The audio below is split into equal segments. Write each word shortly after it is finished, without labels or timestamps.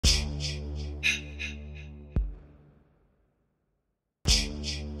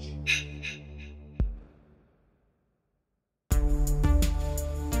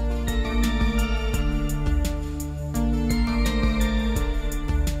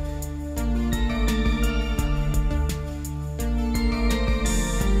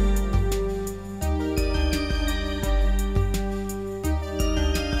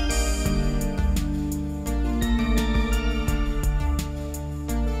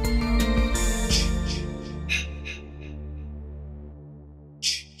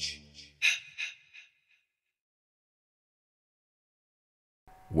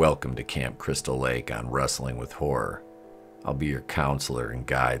Welcome to Camp Crystal Lake on Wrestling with Horror. I'll be your counselor and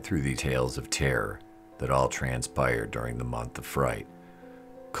guide through the tales of terror that all transpired during the month of fright,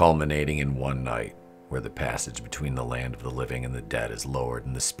 culminating in one night where the passage between the land of the living and the dead is lowered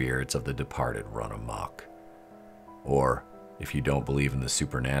and the spirits of the departed run amok. Or, if you don't believe in the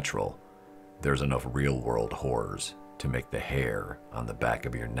supernatural, there's enough real-world horrors to make the hair on the back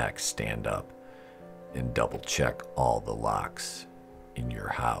of your neck stand up and double-check all the locks in your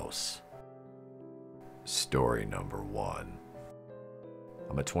house. Story number 1.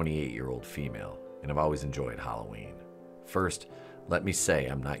 I'm a 28-year-old female, and I've always enjoyed Halloween. First, let me say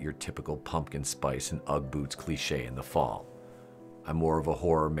I'm not your typical pumpkin spice and Ugg boots cliche in the fall. I'm more of a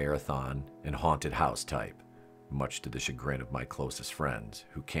horror marathon and haunted house type, much to the chagrin of my closest friends,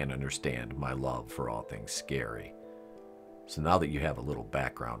 who can't understand my love for all things scary. So now that you have a little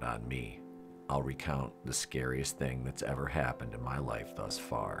background on me, I'll recount the scariest thing that's ever happened in my life thus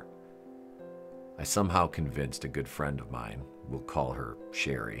far. I somehow convinced a good friend of mine, we'll call her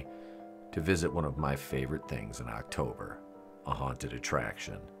Sherry, to visit one of my favorite things in October, a haunted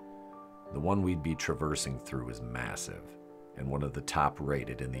attraction. The one we'd be traversing through is massive, and one of the top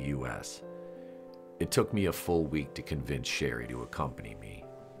rated in the US. It took me a full week to convince Sherry to accompany me.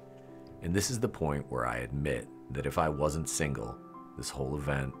 And this is the point where I admit that if I wasn't single, this whole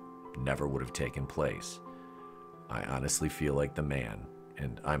event never would have taken place. I honestly feel like the man,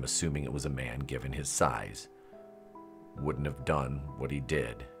 and I'm assuming it was a man given his size, wouldn't have done what he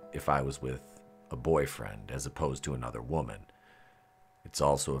did if I was with a boyfriend as opposed to another woman. It's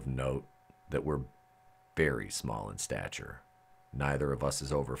also of note that we're very small in stature. Neither of us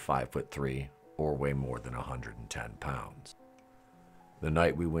is over 5'3" or weigh more than 110 pounds. The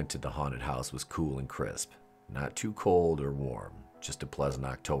night we went to the haunted house was cool and crisp, not too cold or warm, just a pleasant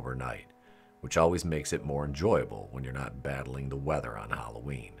October night, which always makes it more enjoyable when you're not battling the weather on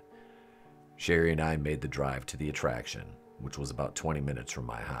Halloween. Sherry and I made the drive to the attraction, which was about 20 minutes from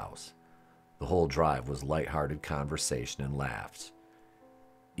my house. The whole drive was lighthearted conversation and laughs.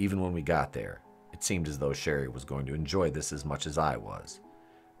 Even when we got there, it seemed as though Sherry was going to enjoy this as much as I was,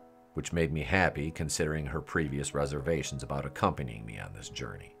 which made me happy considering her previous reservations about accompanying me on this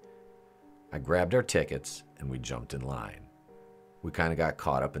journey. I grabbed our tickets and we jumped in line. We kind of got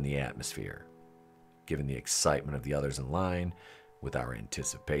caught up in the atmosphere. Given the excitement of the others in line, with our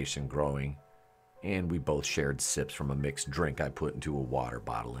anticipation growing, and we both shared sips from a mixed drink I put into a water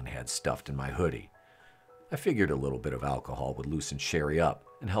bottle and had stuffed in my hoodie, I figured a little bit of alcohol would loosen Sherry up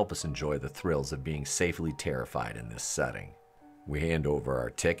and help us enjoy the thrills of being safely terrified in this setting. We hand over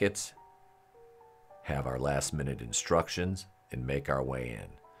our tickets, have our last-minute instructions, and make our way in.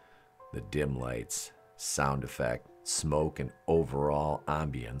 The dim lights, sound effect, smoke, and overall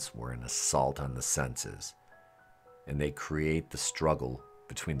ambience were an assault on the senses, and they create the struggle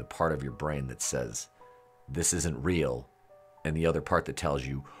between the part of your brain that says, this isn't real, and the other part that tells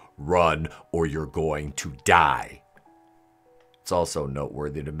you, run or you're going to die. It's also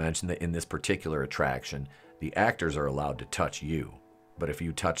noteworthy to mention that in this particular attraction, the actors are allowed to touch you, but if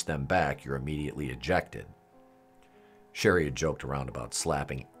you touch them back, you're immediately ejected. Sherry had joked around about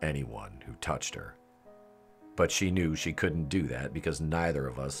slapping anyone who touched her, but she knew she couldn't do that because neither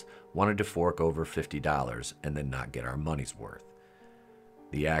of us wanted to fork over $50 and then not get our money's worth.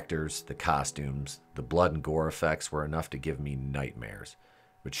 The actors, the costumes, the blood and gore effects were enough to give me nightmares,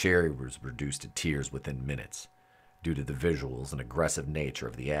 but Sherry was reduced to tears within minutes due to the visuals and aggressive nature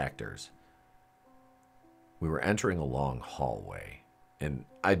of the actors. We were entering a long hallway, and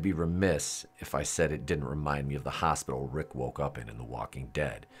I'd be remiss if I said it didn't remind me of the hospital Rick woke up in The Walking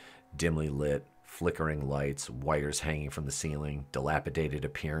Dead. Dimly lit, flickering lights, wires hanging from the ceiling, dilapidated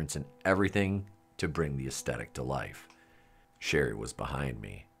appearance, and everything to bring the aesthetic to life. Sherry was behind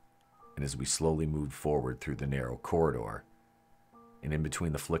me, and as we slowly moved forward through the narrow corridor, and in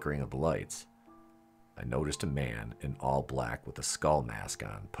between the flickering of the lights, I noticed a man in all black with a skull mask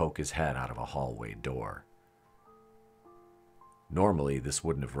on poke his head out of a hallway door. Normally, this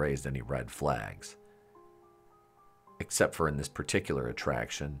wouldn't have raised any red flags, except for in this particular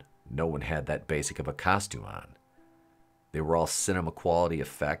attraction, no one had that basic of a costume on. They were all cinema quality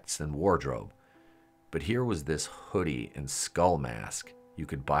effects and wardrobe, but here was this hoodie and skull mask you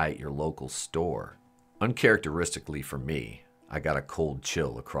could buy at your local store. Uncharacteristically for me, I got a cold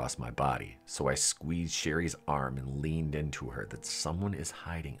chill across my body, so I squeezed Sherry's arm and leaned into her that someone is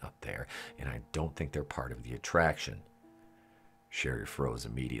hiding up there, and I don't think they're part of the attraction. Sherry froze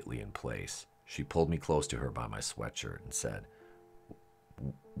immediately in place. She pulled me close to her by my sweatshirt and said,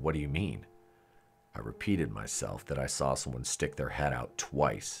 "What do you mean?" I repeated myself that I saw someone stick their head out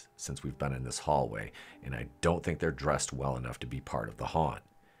twice since we've been in this hallway, and I don't think they're dressed well enough to be part of the haunt.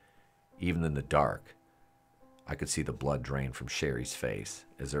 Even in the dark, I could see the blood drain from Sherry's face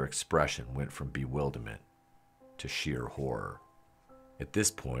as her expression went from bewilderment to sheer horror. At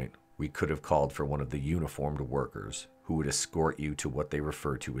this point, we could have called for one of the uniformed workers who would escort you to what they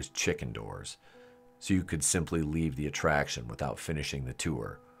refer to as chicken doors, so you could simply leave the attraction without finishing the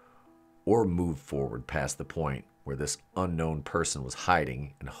tour, or move forward past the point where this unknown person was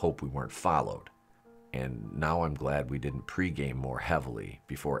hiding and hope we weren't followed. And now I'm glad we didn't pregame more heavily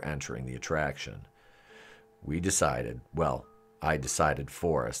before entering the attraction. We decided, well, I decided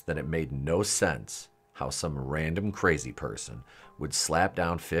for us, that it made no sense how some random crazy person would slap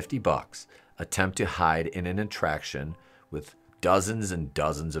down $50, attempt to hide in an attraction with dozens and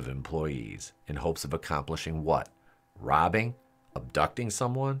dozens of employees in hopes of accomplishing what? Robbing? Abducting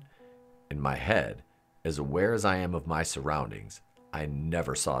someone? In my head, as aware as I am of my surroundings, I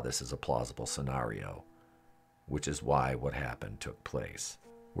never saw this as a plausible scenario, which is why what happened took place.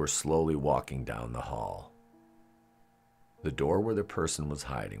 We're slowly walking down the hall. The door where the person was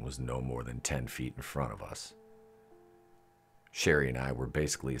hiding was no more than 10 feet in front of us. Sherry and I were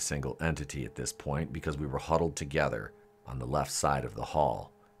basically a single entity at this point because we were huddled together on the left side of the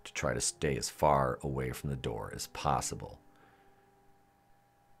hall to try to stay as far away from the door as possible.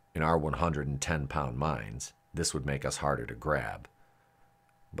 In our 110-pound minds, this would make us harder to grab,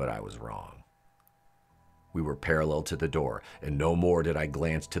 but I was wrong. We were parallel to the door, and no more did I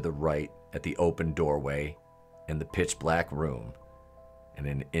glance to the right at the open doorway in the pitch-black room. In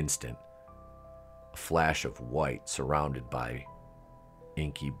an instant, a flash of white surrounded by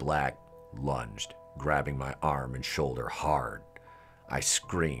inky black lunged, grabbing my arm and shoulder hard. I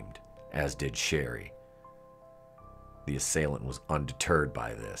screamed, as did Sherry. The assailant was undeterred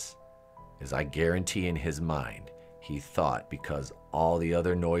by this, as I guarantee in his mind, he thought because all the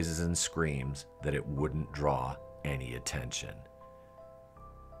other noises and screams that it wouldn't draw any attention.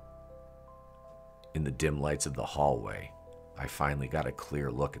 In the dim lights of the hallway, I finally got a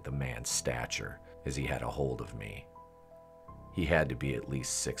clear look at the man's stature as he had a hold of me. He had to be at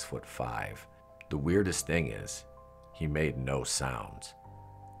least 6'5". The weirdest thing is, he made no sounds.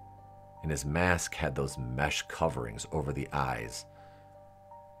 And his mask had those mesh coverings over the eyes.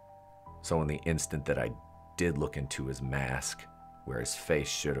 So in the instant that I did look into his mask, where his face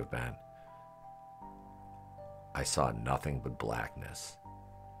should have been, I saw nothing but blackness.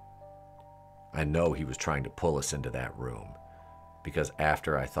 I know he was trying to pull us into that room, because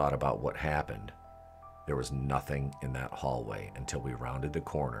after I thought about what happened, there was nothing in that hallway until we rounded the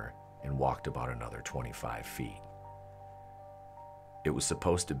corner and walked about another 25 feet. It was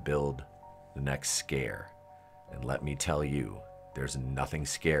supposed to build the next scare, and let me tell you, there's nothing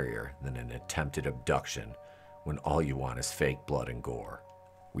scarier than an attempted abduction when all you want is fake blood and gore.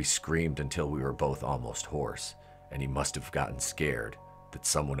 We screamed until we were both almost hoarse, and he must have gotten scared that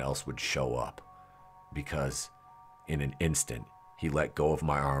someone else would show up, because in an instant he let go of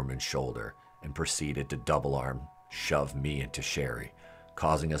my arm and shoulder and proceeded to double arm shove me into Sherry,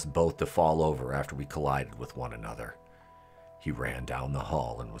 causing us both to fall over after we collided with one another. He ran down the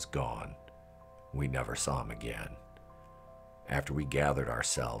hall and was gone. We never saw him again. After we gathered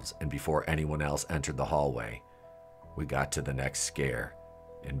ourselves and before anyone else entered the hallway, we got to the next scare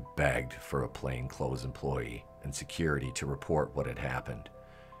and begged for a plainclothes employee and security to report what had happened.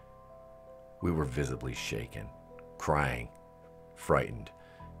 We were visibly shaken, crying, frightened.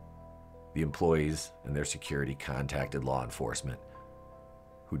 The employees and their security contacted law enforcement,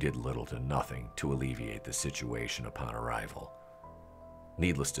 who did little to nothing to alleviate the situation upon arrival.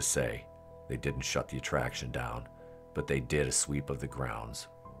 Needless to say, they didn't shut the attraction down, but they did a sweep of the grounds,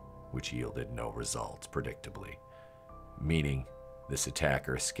 which yielded no results, predictably, meaning this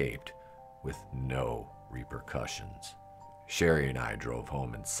attacker escaped with no repercussions. Sherry and I drove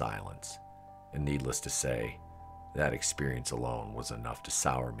home in silence, and needless to say, that experience alone was enough to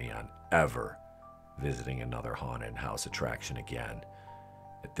sour me on ever visiting another haunted house attraction again.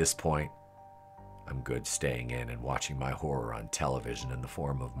 At this point, I'm good staying in and watching my horror on television in the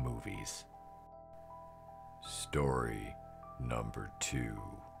form of movies. Story number 2.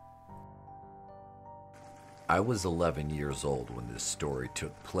 I was 11 years old when this story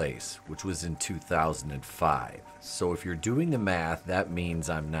took place, which was in 2005. So if you're doing the math, that means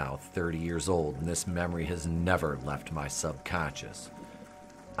I'm now 30 years old and this memory has never left my subconscious.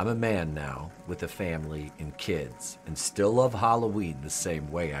 I'm a man now with a family and kids and still love Halloween the same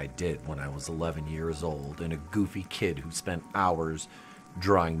way I did when I was 11 years old and a goofy kid who spent hours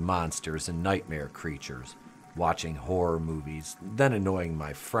drawing monsters and nightmare creatures, watching horror movies, then annoying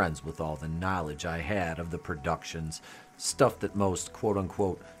my friends with all the knowledge I had of the productions, stuff that most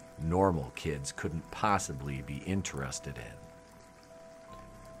quote-unquote normal kids couldn't possibly be interested in.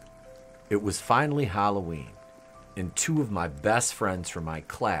 It was finally Halloween, and two of my best friends from my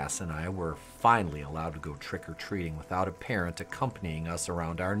class and I were finally allowed to go trick-or-treating without a parent accompanying us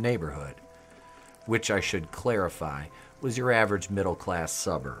around our neighborhood, which I should clarify was your average middle-class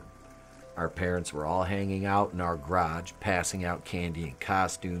suburb. Our parents were all hanging out in our garage, passing out candy and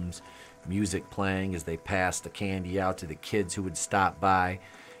costumes, music playing as they passed the candy out to the kids who would stop by,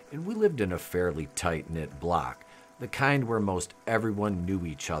 and we lived in a fairly tight-knit block, the kind where most everyone knew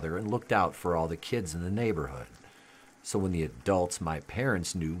each other and looked out for all the kids in the neighborhood. So when the adults my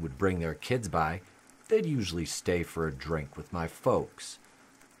parents knew would bring their kids by, they'd usually stay for a drink with my folks.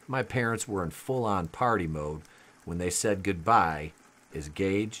 My parents were in full-on party mode when they said goodbye as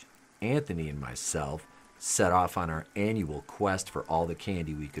Gage, Anthony, and myself set off on our annual quest for all the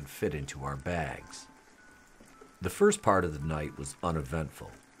candy we could fit into our bags. The first part of the night was uneventful,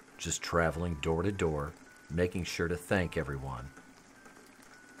 just traveling door to door, making sure to thank everyone.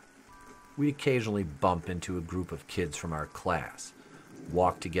 We occasionally bump into a group of kids from our class,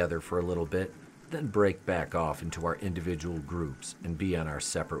 walk together for a little bit, then break back off into our individual groups and be on our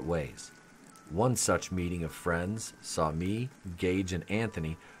separate ways. One such meeting of friends saw me, Gage, and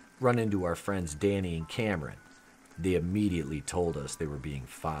Anthony run into our friends Danny and Cameron. They immediately told us they were being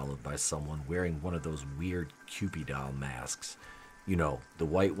followed by someone wearing one of those weird Cupid doll masks. You know, the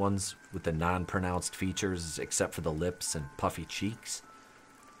white ones with the non-pronounced features except for the lips and puffy cheeks.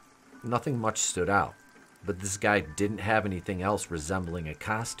 Nothing much stood out, but this guy didn't have anything else resembling a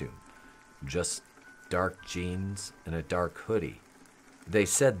costume. Just dark jeans and a dark hoodie. They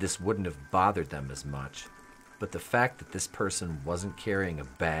said this wouldn't have bothered them as much, but the fact that this person wasn't carrying a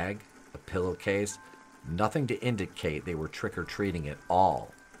bag, a pillowcase, nothing to indicate they were trick-or-treating at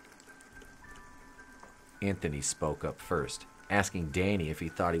all. Anthony spoke up first, asking Danny if he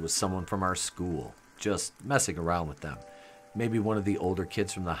thought he was someone from our school, just messing around with them. Maybe one of the older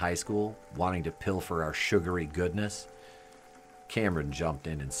kids from the high school, wanting to pilfer our sugary goodness. Cameron jumped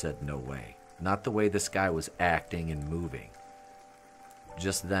in and said no way. Not the way this guy was acting and moving.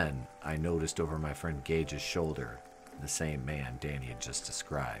 Just then, I noticed over my friend Gage's shoulder the same man Danny had just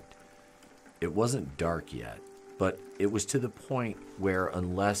described. It wasn't dark yet, but it was to the point where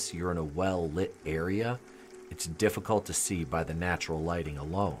unless you're in a well-lit area, it's difficult to see by the natural lighting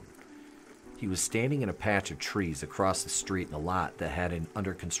alone. He was standing in a patch of trees across the street in a lot that had an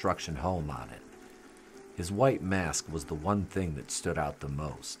under-construction home on it. His white mask was the one thing that stood out the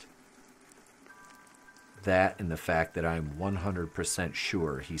most. That and the fact that I'm 100%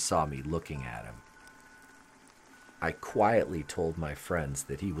 sure he saw me looking at him. I quietly told my friends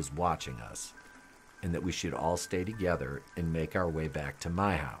that he was watching us, and that we should all stay together and make our way back to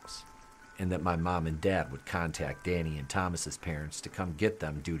my house, and that my mom and dad would contact Danny and Thomas's parents to come get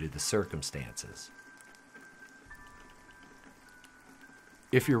them due to the circumstances.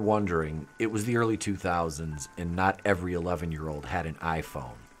 If you're wondering, it was the early 2000s and not every 11-year-old had an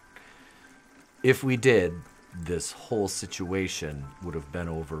iPhone. If we did, this whole situation would have been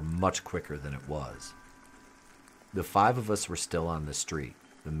over much quicker than it was. The 5 of us were still on the street.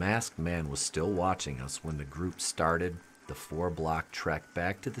 The masked man was still watching us when the group started the 4-block trek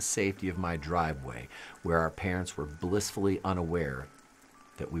back to the safety of my driveway, where our parents were blissfully unaware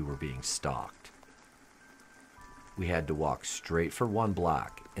that we were being stalked. We had to walk straight for 1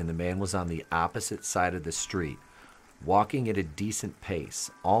 block, and the man was on the opposite side of the street, walking at a decent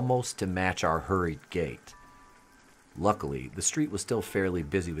pace, almost to match our hurried gait. Luckily, the street was still fairly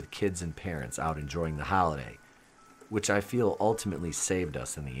busy with kids and parents out enjoying the holiday, which I feel ultimately saved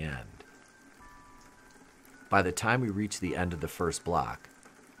us in the end. By the time we reached the end of the 1st block,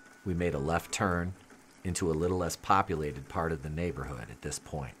 we made a left turn into a little less populated part of the neighborhood at this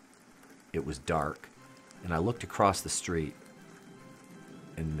point. It was dark, and I looked across the street,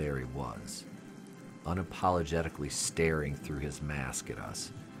 and there he was, unapologetically staring through his mask at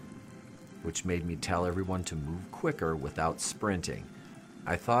us, which made me tell everyone to move quicker without sprinting.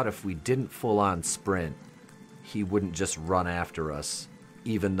 I thought if we didn't full-on sprint, he wouldn't just run after us,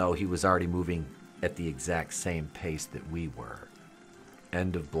 even though he was already moving at the exact same pace that we were.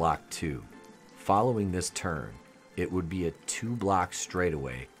 End of block 2. Following this turn, it would be a 2-block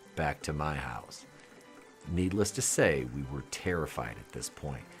straightaway back to my house. Needless to say, we were terrified at this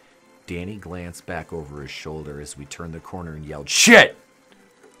point. Danny glanced back over his shoulder as we turned the corner and yelled, "Shit!"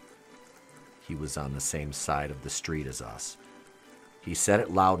 He was on the same side of the street as us. He said it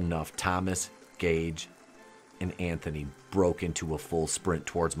loud enough Thomas, Gage, and Anthony broke into a full sprint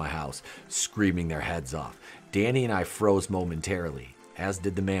towards my house, screaming their heads off. Danny and I froze momentarily, as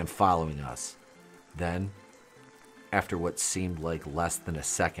did the man following us. Then, after what seemed like less than a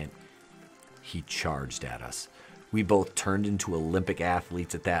second, he charged at us, We both turned into Olympic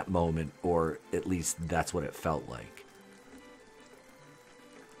athletes at that moment, or at least that's what it felt like.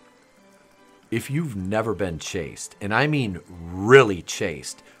 If you've never been chased, and I mean really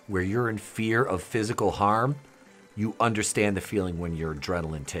chased, where you're in fear of physical harm, you understand the feeling when your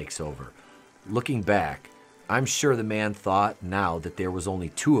adrenaline takes over. Looking back, I'm sure the man thought now that there was only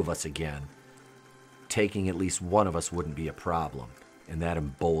two of us again, taking at least one of us wouldn't be a problem, and that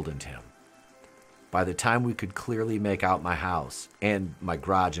emboldened him. By the time we could clearly make out my house, and my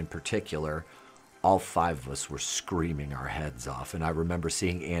garage in particular, all five of us were screaming our heads off, and I remember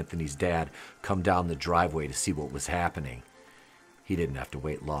seeing Anthony's dad come down the driveway to see what was happening. He didn't have to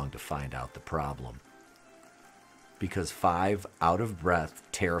wait long to find out the problem. Because 5 out-of-breath,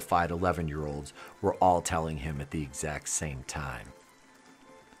 terrified 11-year-olds were all telling him at the exact same time.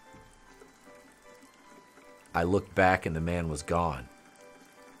 I looked back and the man was gone.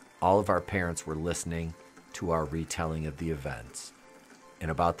 All of our parents were listening to our retelling of the events and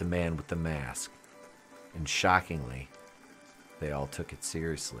about the man with the mask. And shockingly, they all took it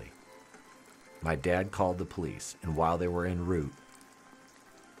seriously. My dad called the police, and while they were en route,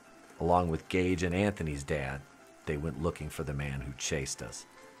 along with Gage and Anthony's dad, they went looking for the man who chased us.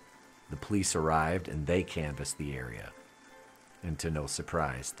 The police arrived and they canvassed the area. And to no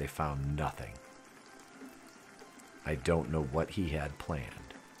surprise, they found nothing. I don't know what he had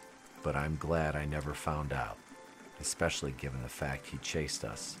planned, but I'm glad I never found out, especially given the fact he chased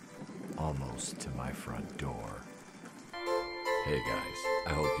us almost to my front door. Hey guys,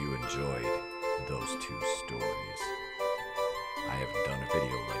 I hope you enjoyed those 2 stories. I haven't done a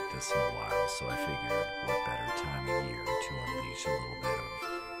video like this in a while, so I figured what better time of year to unleash a little bit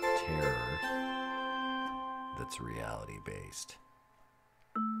of terror that's reality-based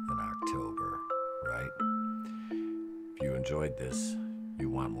in October, right? If you enjoyed this, you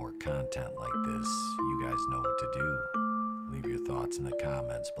want more content like this, you guys know what to do. Leave your thoughts in the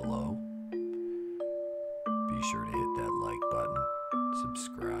comments below. Be sure to hit that like button,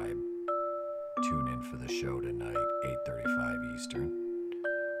 subscribe. Tune in for the show tonight, 8:35 Eastern.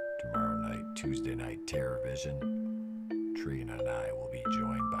 Tomorrow night, Tuesday night, Terror Vision. Trina and I will be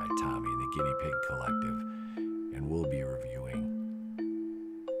joined by Tommy and the Guinea Pig Collective, and we'll be reviewing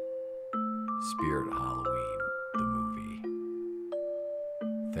Spirit Halloween, the movie.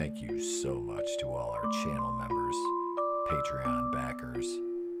 Thank you so much to all our channel members, Patreon backers,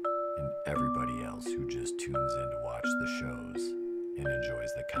 and everybody else who just tunes in to watch the shows and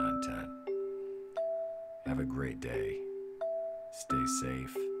enjoys the content. Have a great day. Stay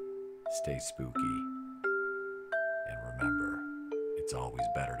safe, stay spooky, and remember, it's always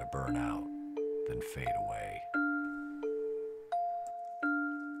better to burn out than fade away.